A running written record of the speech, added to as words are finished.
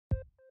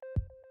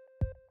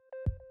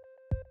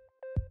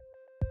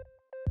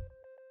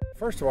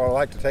First of all, I'd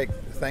like to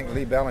thank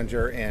Lee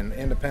Bellinger and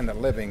Independent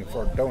Living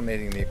for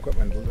donating the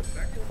equipment,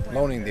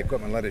 loaning the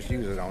equipment, let us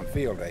use it on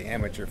field day,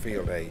 amateur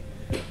field day,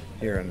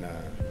 here in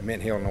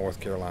Mint Hill, North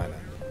Carolina.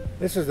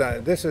 This is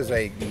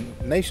a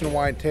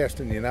nationwide test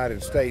in the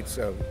United States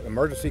of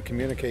emergency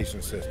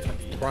communication systems,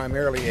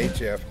 primarily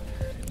HF,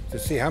 to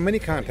see how many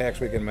contacts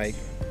we can make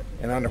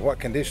and under what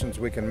conditions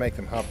we can make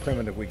them, how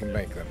primitive we can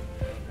make them.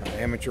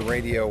 Amateur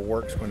radio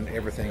works when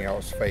everything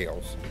else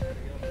fails.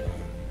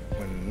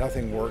 When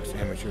nothing works,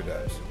 amateur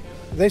does.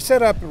 They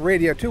set up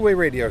two-way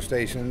radio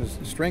stations,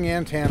 string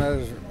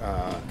antennas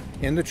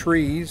in the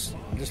trees,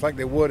 just like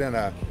they would in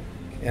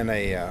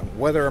a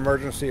weather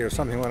emergency or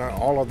something when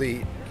all of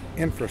the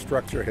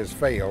infrastructure has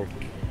failed,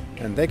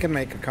 and they can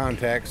make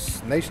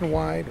contacts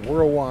nationwide,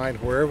 worldwide,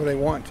 wherever they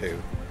want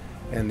to.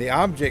 And the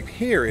object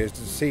here is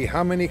to see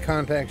how many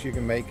contacts you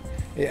can make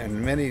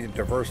in many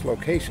diverse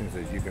locations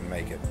that you can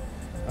make it,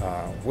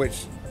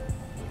 which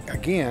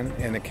again,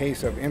 in the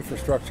case of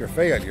infrastructure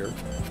failure,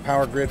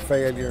 power grid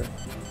failure,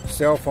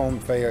 cell phone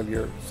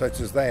failure, such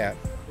as that,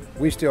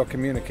 we still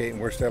communicate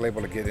and we're still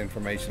able to get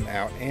information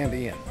out and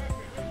in.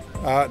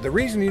 The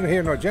reason you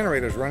hear no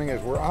generators running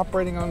is we're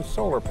operating on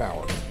solar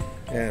power.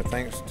 And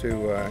thanks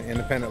to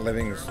Independent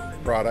Living's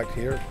product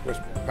here,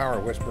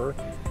 PowerWhisperer,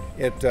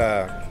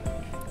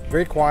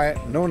 very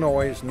quiet, no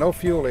noise, no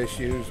fuel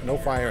issues, no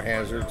fire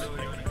hazards,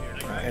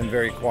 and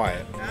very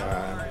quiet.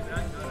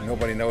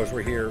 Nobody knows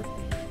we're here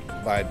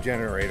by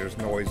generators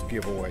noise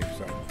giveaway.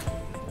 So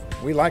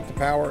we like the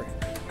power.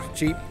 It's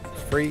cheap,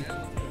 it's free,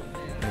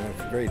 and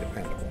it's very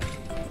dependable.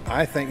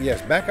 I think,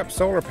 yes, backup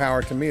solar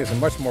power to me is a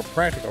much more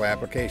practical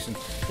application.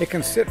 It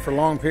can sit for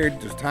long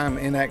periods of time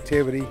in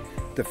inactivity.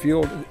 The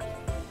fuel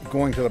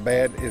going to the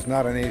bad is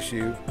not an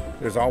issue.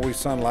 There's always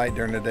sunlight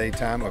during the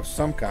daytime of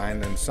some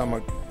kind and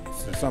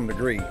to some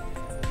degree.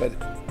 But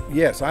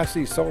yes, I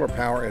see solar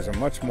power as a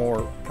much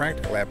more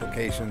practical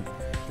application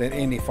than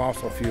any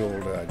fossil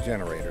fueled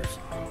generators.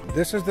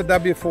 This is the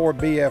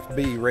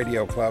W4BFB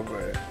Radio Club,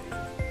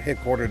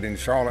 headquartered in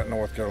Charlotte,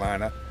 North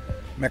Carolina.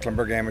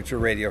 Mecklenburg Amateur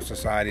Radio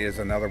Society is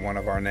another one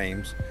of our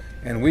names.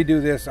 And we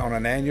do this on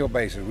an annual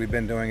basis. We've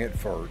been doing it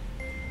for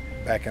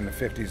back in the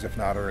 50s, if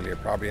not earlier,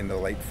 probably in the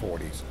late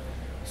 40s.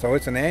 So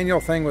it's an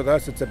annual thing with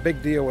us. It's a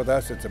big deal with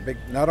us. It's a big,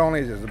 not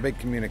only is it a big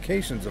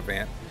communications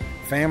event,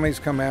 families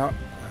come out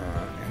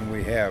and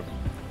we have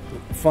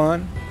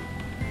fun,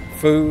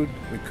 food,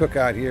 we cook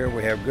out here,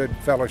 we have good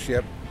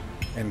fellowship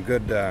and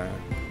good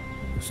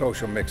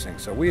social mixing.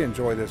 So we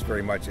enjoy this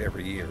very much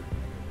every year.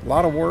 A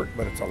lot of work,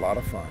 but it's a lot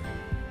of fun.